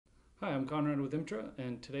Hi, I'm Conrad with IMTRA,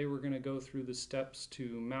 and today we're going to go through the steps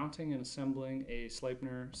to mounting and assembling a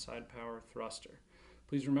Sleipner side power thruster.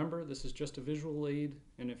 Please remember, this is just a visual aid,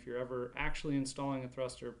 and if you're ever actually installing a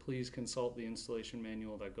thruster, please consult the installation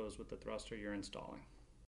manual that goes with the thruster you're installing.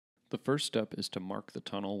 The first step is to mark the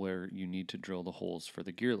tunnel where you need to drill the holes for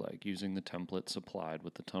the gear leg using the template supplied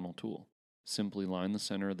with the tunnel tool. Simply line the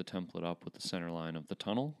center of the template up with the center line of the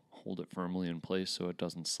tunnel, hold it firmly in place so it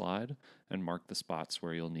doesn't slide, and mark the spots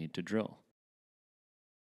where you'll need to drill.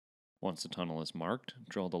 Once the tunnel is marked,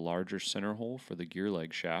 drill the larger center hole for the gear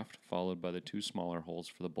leg shaft, followed by the two smaller holes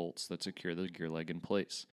for the bolts that secure the gear leg in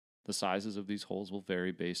place. The sizes of these holes will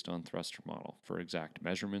vary based on thruster model. For exact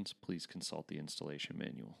measurements, please consult the installation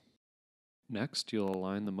manual. Next, you'll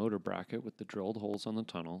align the motor bracket with the drilled holes on the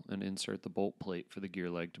tunnel and insert the bolt plate for the gear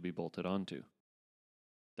leg to be bolted onto.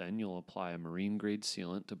 Then you'll apply a marine grade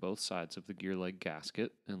sealant to both sides of the gear leg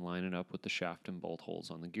gasket and line it up with the shaft and bolt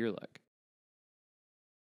holes on the gear leg.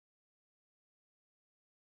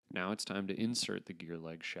 Now it's time to insert the gear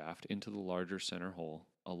leg shaft into the larger center hole,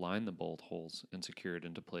 align the bolt holes, and secure it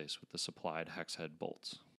into place with the supplied hex head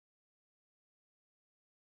bolts.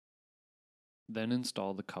 Then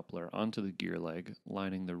install the coupler onto the gear leg,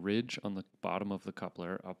 lining the ridge on the bottom of the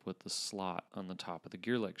coupler up with the slot on the top of the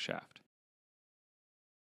gear leg shaft.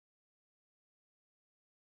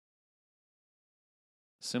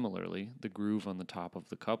 Similarly, the groove on the top of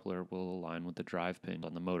the coupler will align with the drive pin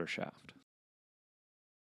on the motor shaft.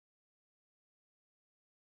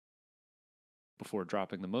 Before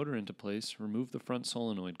dropping the motor into place, remove the front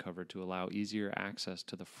solenoid cover to allow easier access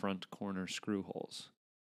to the front corner screw holes.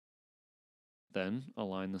 Then,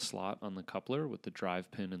 align the slot on the coupler with the drive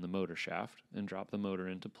pin and the motor shaft, and drop the motor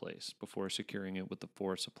into place before securing it with the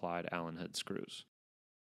 4 supplied Allen head screws.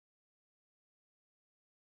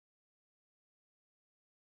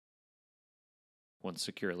 Once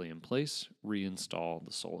securely in place, reinstall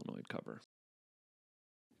the solenoid cover.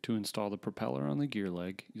 To install the propeller on the gear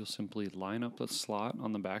leg, you'll simply line up the slot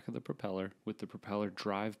on the back of the propeller with the propeller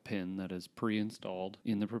drive pin that is pre-installed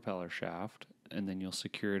in the propeller shaft, and then you'll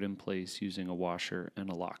secure it in place using a washer and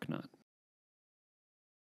a lock nut.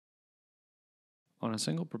 On a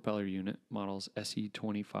single propeller unit, models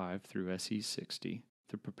SE25 through SE60,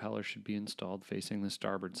 the propeller should be installed facing the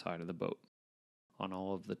starboard side of the boat. On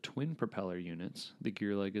all of the twin propeller units, the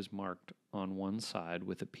gear leg is marked on one side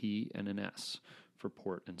with a P and an S for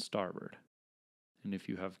port and starboard. And if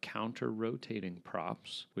you have counter-rotating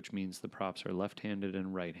props, which means the props are left-handed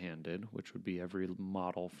and right-handed, which would be every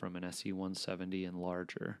model from an SE170 and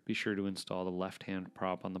larger, be sure to install the left-hand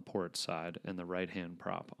prop on the port side and the right-hand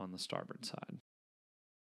prop on the starboard side.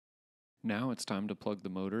 Now it's time to plug the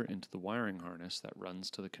motor into the wiring harness that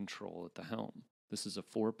runs to the control at the helm. This is a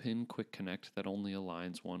 4-pin quick connect that only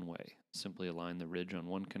aligns one way. Simply align the ridge on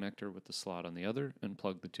one connector with the slot on the other and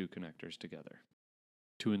plug the two connectors together.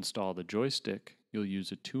 To install the joystick, you'll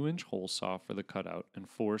use a 2-inch hole saw for the cutout, and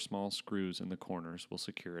 4 small screws in the corners will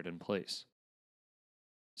secure it in place.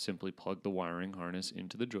 Simply plug the wiring harness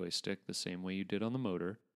into the joystick the same way you did on the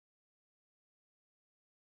motor,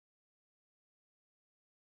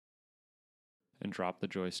 and drop the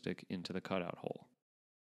joystick into the cutout hole.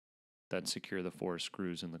 Then secure the 4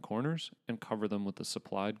 screws in the corners and cover them with the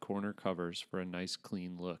supplied corner covers for a nice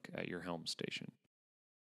clean look at your helm station.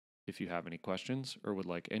 If you have any questions or would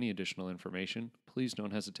like any additional information, please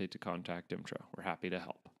don't hesitate to contact IMTRA. We're happy to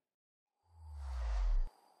help.